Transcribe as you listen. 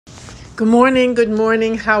Good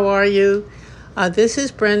morning, how are you? This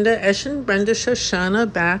is Brenda Eshin, Brenda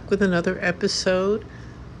Shoshana, back with another episode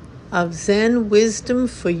of Zen Wisdom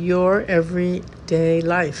for Your Everyday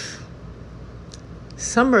Life.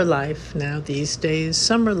 Summer life now these days,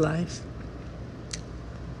 summer life.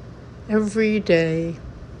 Every day.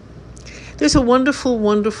 There's a wonderful,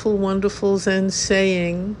 wonderful, wonderful Zen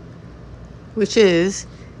saying, which is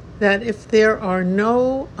that if there are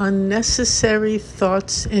no unnecessary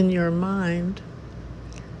thoughts in your mind,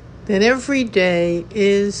 then every day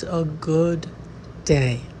is a good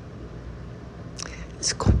day.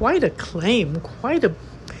 It's quite a claim, quite a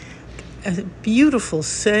beautiful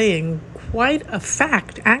saying, quite a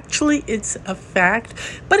fact. Actually, it's a fact,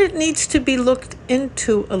 but it needs to be looked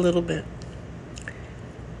into a little bit.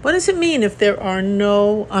 What does it mean if there are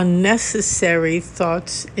no unnecessary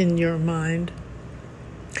thoughts in your mind?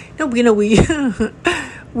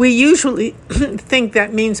 We usually think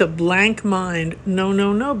that means a blank mind.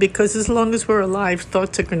 No, because as long as we're alive,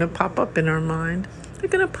 thoughts are going to pop up in our mind. They're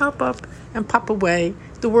going to pop up and pop away.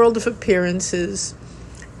 The world of appearances.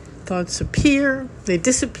 Thoughts appear, they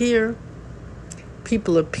disappear.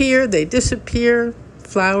 People appear, they disappear.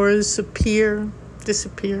 Flowers appear,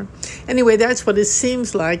 disappear. Anyway, that's what it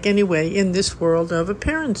seems like anyway in this world of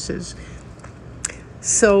appearances.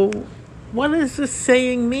 So, what does this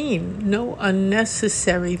saying mean? No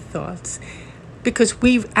unnecessary thoughts. Because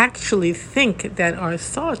we actually think that our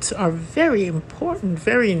thoughts are very important,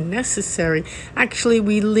 very necessary. Actually,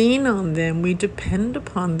 we lean on them. We depend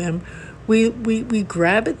upon them. We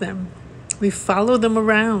grab at them. We follow them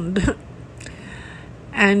around.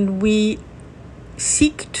 And we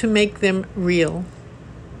seek to make them real.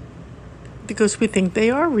 Because we think they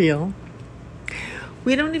are real.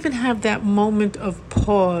 We don't even have that moment of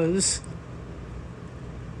pause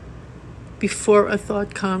before a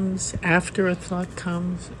thought comes, after a thought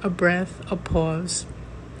comes, a breath, a pause.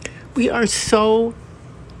 We are so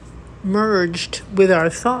merged with our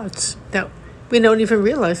thoughts that we don't even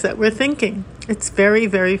realize that we're thinking. It's very,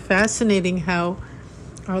 very fascinating how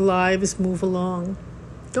our lives move along.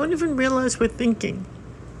 Don't even realize we're thinking.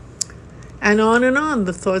 And on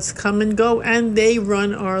the thoughts come and go, and they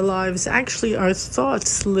run our lives. Actually, our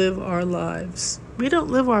thoughts live our lives. We don't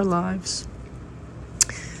live our lives.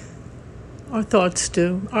 Our thoughts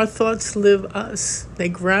do. Our thoughts live us. They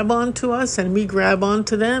grab onto us and we grab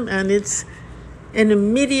onto them, and it's an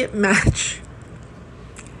immediate match.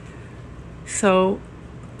 So,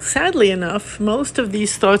 sadly enough, most of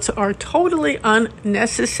these thoughts are totally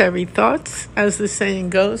unnecessary thoughts, as the saying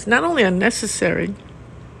goes. Not only unnecessary,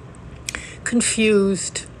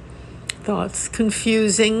 confused thoughts,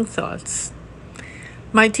 confusing thoughts.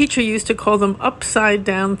 My teacher used to call them upside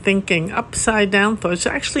down thinking, upside down thoughts.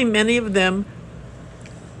 Actually, many of them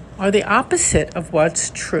are the opposite of what's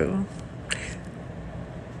true.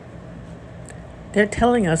 They're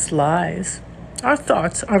telling us lies. Our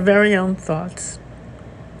thoughts, our very own thoughts.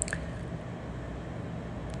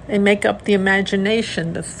 They make up the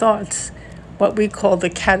imagination, the thoughts, what we call the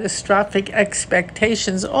catastrophic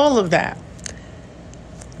expectations, all of that.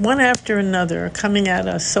 One after another coming at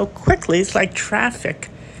us so quickly. It's like traffic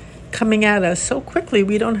coming at us so quickly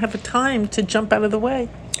we don't have a time to jump out of the way.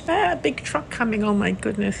 Big truck coming, oh my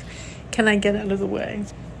goodness. Can I get out of the way?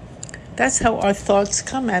 That's how our thoughts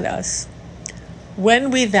come at us. When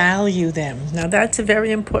we value them. Now that's a very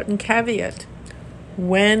important caveat.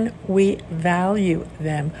 When we value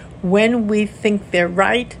them. When we think they're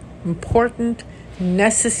right, important,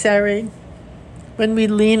 necessary. When we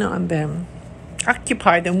lean on them.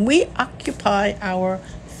 Occupy them. We occupy our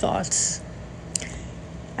thoughts,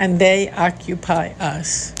 and they occupy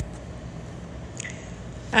us.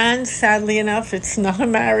 And sadly enough, it's not a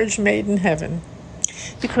marriage made in heaven,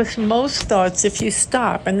 because most thoughts, if you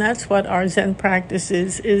stop, and that's what our Zen practice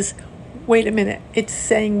is wait a minute. It's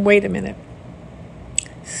saying, wait a minute.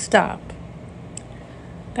 Stop.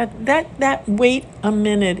 That wait a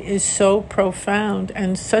minute is so profound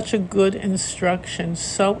and such a good instruction,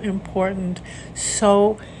 so important.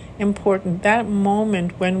 That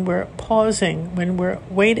moment when we're pausing, when we're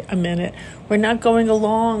wait a minute, we're not going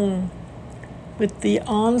along with the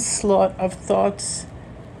onslaught of thoughts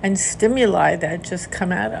and stimuli that just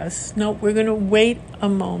come at us. No, we're going to wait a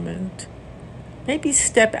moment. Maybe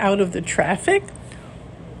step out of the traffic,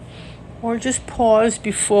 or just pause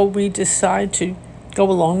before we decide to go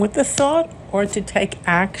along with the thought or to take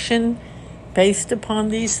action based upon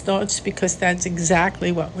these thoughts, because that's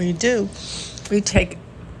exactly what we do. We take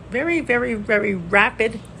very, very, very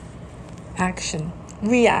rapid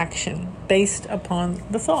reaction based upon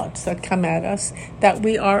the thoughts that come at us that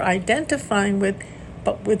we are identifying with,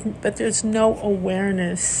 but there's no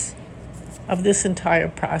awareness of this entire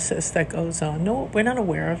process that goes on. No, we're not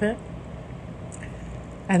aware of it.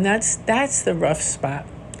 And that's the rough spot.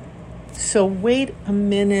 So wait a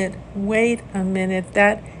minute.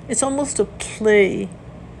 That it's almost a plea.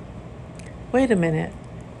 Wait a minute.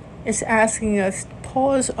 It's asking us,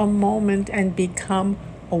 pause a moment and become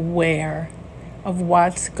aware of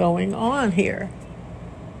what's going on here.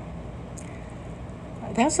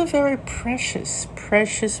 That's a very precious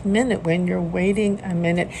minute when you're waiting a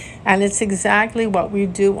minute. And it's exactly what we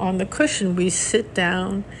do on the cushion. We sit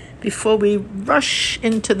down before we rush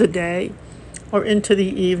into the day or into the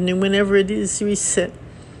evening, whenever it is we sit.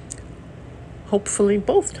 Hopefully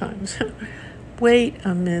both times. Wait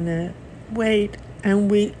a minute. Wait.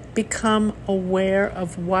 And we become aware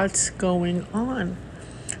of what's going on.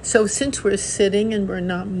 So since we're sitting and we're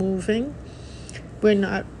not moving, we're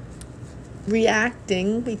not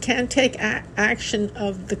reacting, we can't take action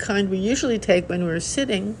of the kind we usually take when we're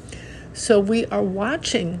sitting. So we are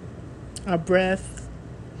watching our breath,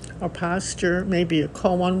 our posture, maybe a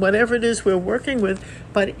koan, whatever it is we're working with.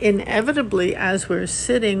 But inevitably, as we're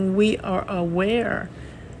sitting, we are aware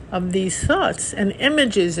of these thoughts and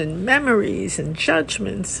images and memories and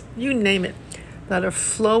judgments, you name it, that are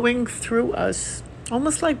flowing through us,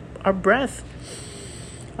 almost like our breath.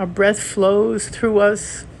 Our breath flows through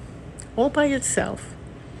us all by itself,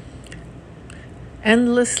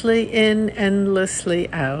 endlessly in,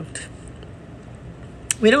 endlessly out.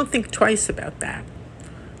 We don't think twice about that.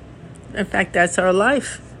 In fact, that's our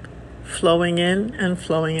life, flowing in and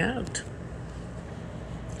flowing out.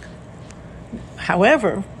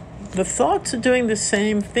 However, the thoughts are doing the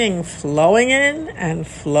same thing, flowing in and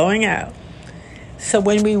flowing out. So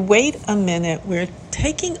when we wait a minute, we're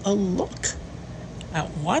taking a look at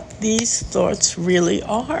what these thoughts really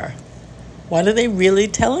are. What are they really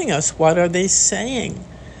telling us? What are they saying?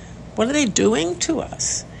 What are they doing to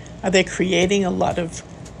us? Are they creating a lot of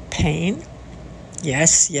pain?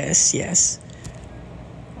 Yes.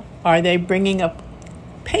 Are they bringing up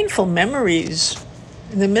painful memories?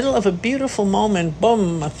 In the middle of a beautiful moment,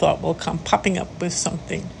 boom, a thought will come popping up with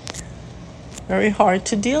something very hard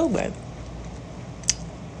to deal with.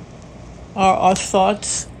 Are our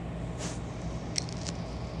thoughts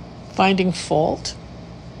finding fault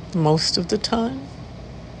most of the time?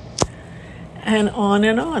 And on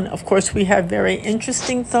and on. Of course, we have very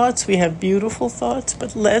interesting thoughts. We have beautiful thoughts.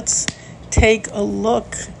 But let's take a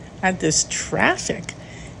look at this traffic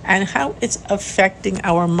and how it's affecting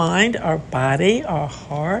our mind, our body, our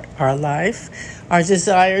heart, our life, our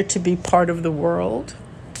desire to be part of the world,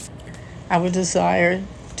 our desire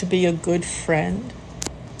to be a good friend,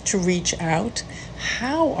 to reach out.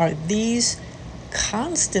 How are these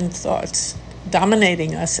constant thoughts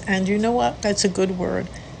dominating us? And you know what? That's a good word.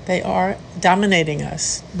 They are dominating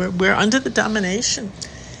us. We're under the domination.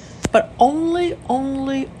 But only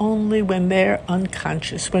when they're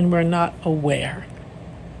unconscious, when we're not aware.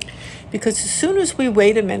 Because as soon as we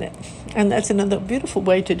wait a minute, and that's another beautiful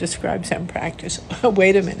way to describe Zen practice,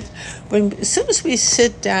 wait a minute. As soon as we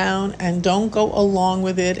sit down and don't go along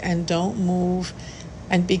with it and don't move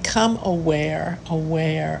and become aware,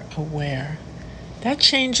 that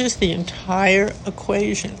changes the entire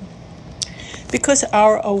equation. Because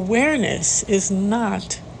our awareness is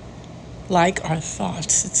not like our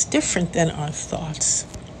thoughts. It's different than our thoughts.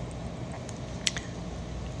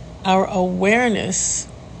 Our awareness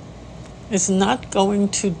is not going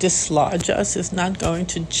to dislodge us. It's not going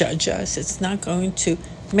to judge us. It's not going to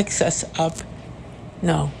mix us up.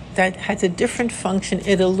 No, that has a different function.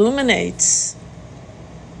 It illuminates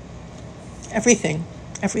everything,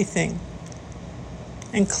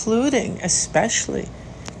 including, especially,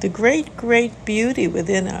 the great beauty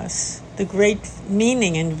within us, the great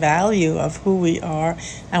meaning and value of who we are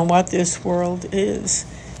and what this world is.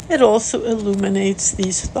 It also illuminates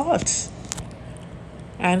these thoughts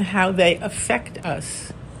and how they affect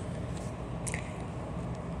us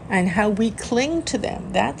and how we cling to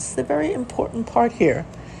them. That's the very important part here.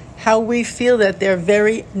 How we feel that they're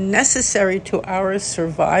very necessary to our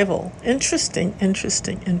survival. Interesting.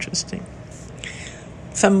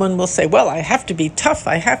 Someone will say, well, I have to be tough.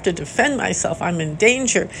 I have to defend myself. I'm in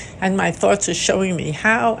danger. And my thoughts are showing me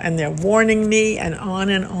how, and they're warning me, and on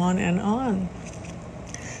and on and on.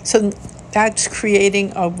 So that's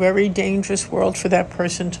creating a very dangerous world for that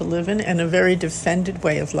person to live in, and a very defended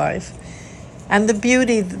way of life. And the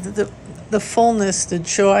beauty, the fullness, the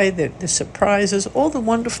joy, the surprises, all the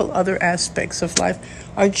wonderful other aspects of life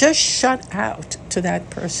are just shut out to that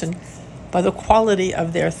person by the quality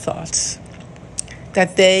of their thoughts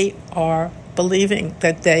that they are believing,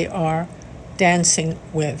 that they are dancing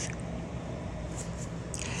with.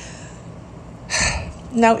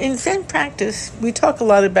 Now, in Zen practice, we talk a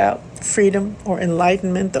lot about freedom or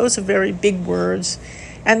enlightenment. Those are very big words,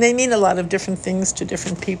 and they mean a lot of different things to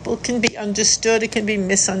different people. It can be understood, it can be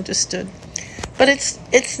misunderstood. But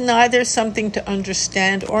it's neither something to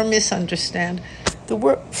understand or misunderstand. The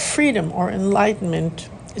word freedom or enlightenment,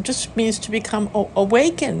 it just means to become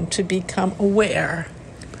awakened, to become aware.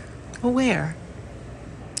 Aware.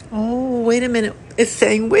 Oh, wait a minute. It's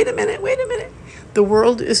saying, wait a minute. The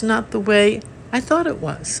world is not the way I thought it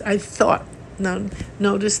was. I thought. Now,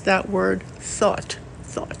 notice that word, thought.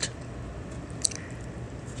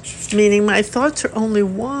 Meaning my thoughts are only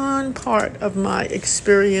one part of my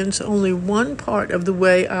experience, only one part of the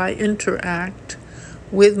way I interact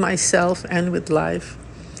with myself and with life.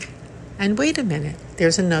 And wait a minute,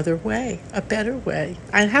 there's another way, a better way.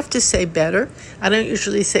 I have to say better. I don't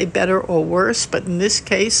usually say better or worse, but in this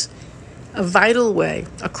case, a vital way,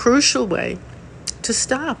 a crucial way to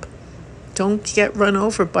stop. Don't get run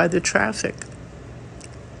over by the traffic.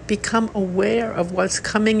 Become aware of what's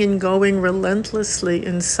coming and going relentlessly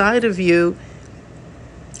inside of you.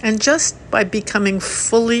 And just by becoming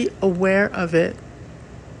fully aware of it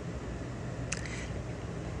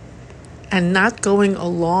and not going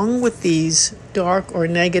along with these dark or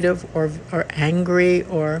negative or angry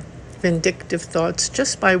or vindictive thoughts,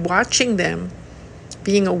 just by watching them,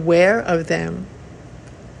 being aware of them,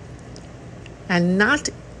 and not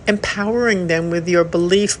empowering them with your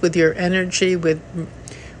belief, with your energy, with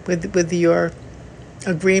your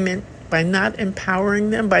agreement, by not empowering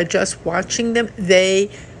them, by just watching them,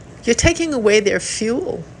 you're taking away their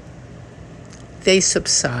fuel. They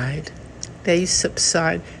subside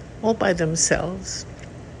all by themselves.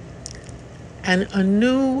 And a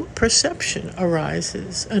new perception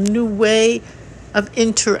arises, a new way of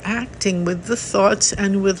interacting with the thoughts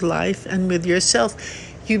and with life and with yourself.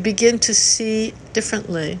 You begin to see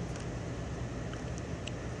differently.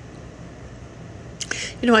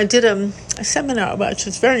 I did a seminar, which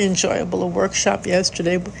was very enjoyable, a workshop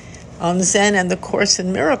yesterday on Zen and the Course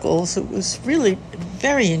in Miracles. It was really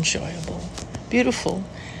very enjoyable, beautiful.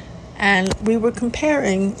 And we were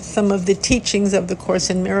comparing some of the teachings of the Course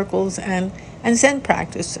in Miracles and Zen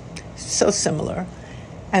practice, so similar.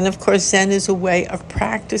 And of course, Zen is a way of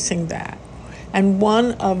practicing that. And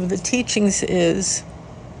one of the teachings is,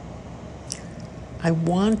 I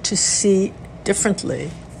want to see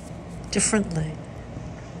differently.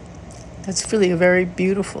 That's really a very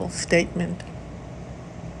beautiful statement.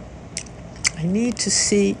 I need to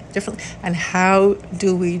see differently. And how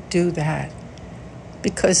do we do that?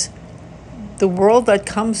 Because the world that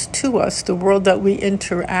comes to us, the world that we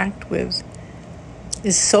interact with,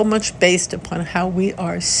 is so much based upon how we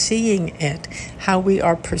are seeing it, how we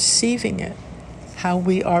are perceiving it, how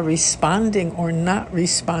we are responding or not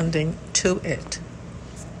responding to it.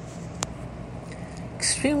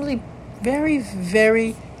 Extremely, very,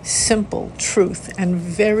 very simple truth and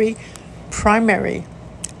very primary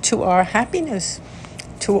to our happiness,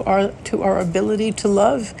 to our ability to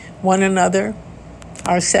love one another,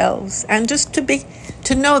 ourselves, and just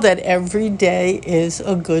to know that every day is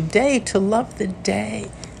a good day, to love the day,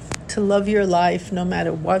 to love your life no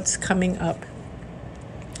matter what's coming up.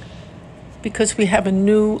 Because we have a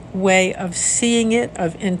new way of seeing it,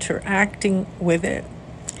 of interacting with it.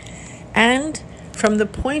 And from the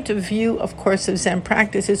point of view, of course, of Zen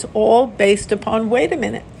practice, it's all based upon, wait a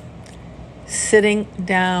minute, sitting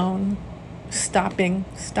down, stopping.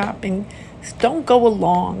 Don't go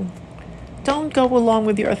along. Don't go along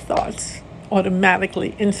with your thoughts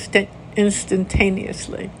automatically,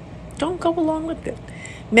 instantaneously. Don't go along with it.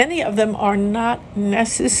 Many of them are not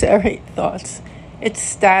necessary thoughts. It's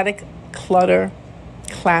static, clutter,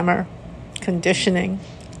 clamor, conditioning.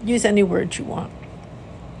 Use any word you want.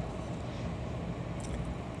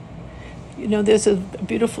 There's a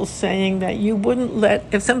beautiful saying that you wouldn't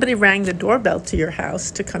if somebody rang the doorbell to your house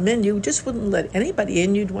to come in, you just wouldn't let anybody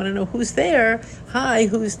in. You'd want to know who's there. Hi,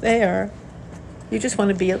 who's there? You just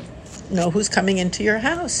want to know who's coming into your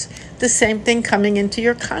house. The same thing coming into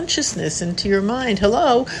your consciousness, into your mind.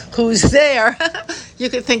 Hello, who's there? You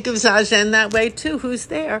could think of Zazen that way too. Who's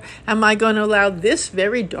there? Am I going to allow this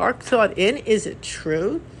very dark thought in? Is it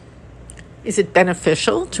true? Is it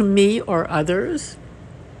beneficial to me or others?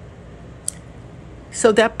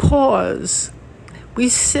 So that pause, we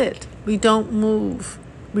sit, we don't move,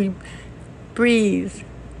 we breathe.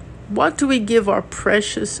 What do we give our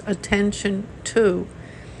precious attention to?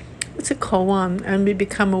 It's a koan, and we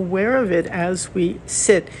become aware of it as we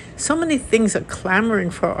sit. So many things are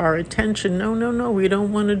clamoring for our attention. No, we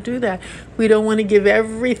don't want to do that. We don't want to give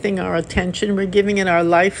everything our attention. We're giving it our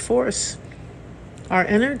life force, our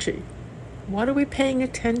energy. What are we paying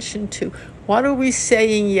attention to? What are we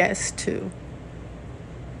saying yes to?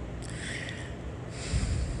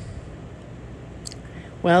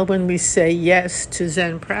 Well, when we say yes to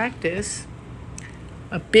Zen practice,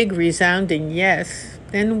 a big resounding yes,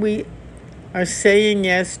 then we are saying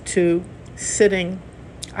yes to sitting,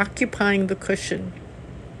 occupying the cushion,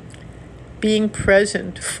 being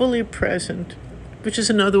present, fully present, which is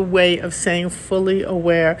another way of saying fully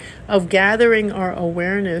aware, of gathering our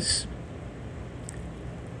awareness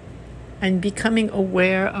and becoming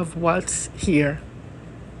aware of what's here,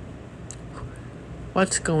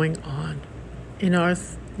 what's going on in our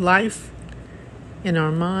life, in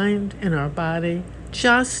our mind, in our body,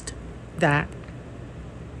 just that.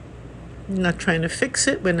 We're not trying to fix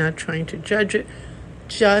it, we're not trying to judge it,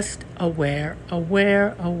 just aware,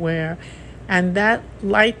 aware, aware. And that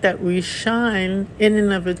light that we shine in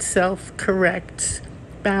and of itself corrects,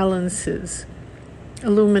 balances,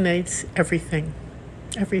 illuminates everything,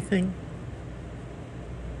 everything.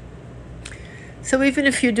 So even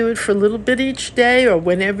if you do it for a little bit each day or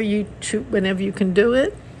whenever you can do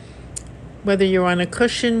it, whether you're on a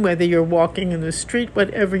cushion, whether you're walking in the street,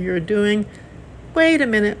 whatever you're doing, wait a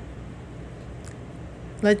minute.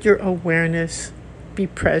 Let your awareness be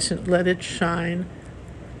present. Let it shine.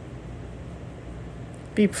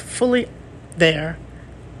 Be fully there.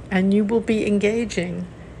 And you will be engaging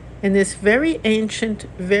in this very ancient,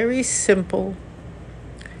 very simple,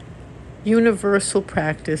 universal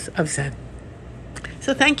practice of Zen.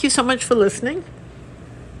 So thank you so much for listening.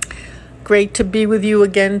 Great to be with you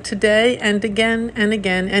again today and again and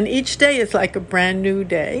again. And each day is like a brand new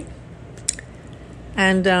day.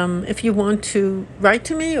 And if you want to write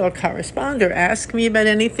to me or correspond or ask me about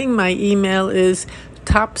anything, my email is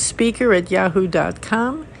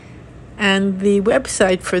topspeaker@yahoo.com. And the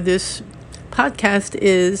website for this podcast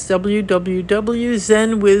is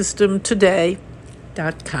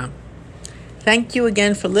www.zenwisdomtoday.com. Thank you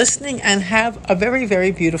again for listening and have a very,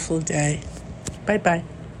 very beautiful day. Bye-bye.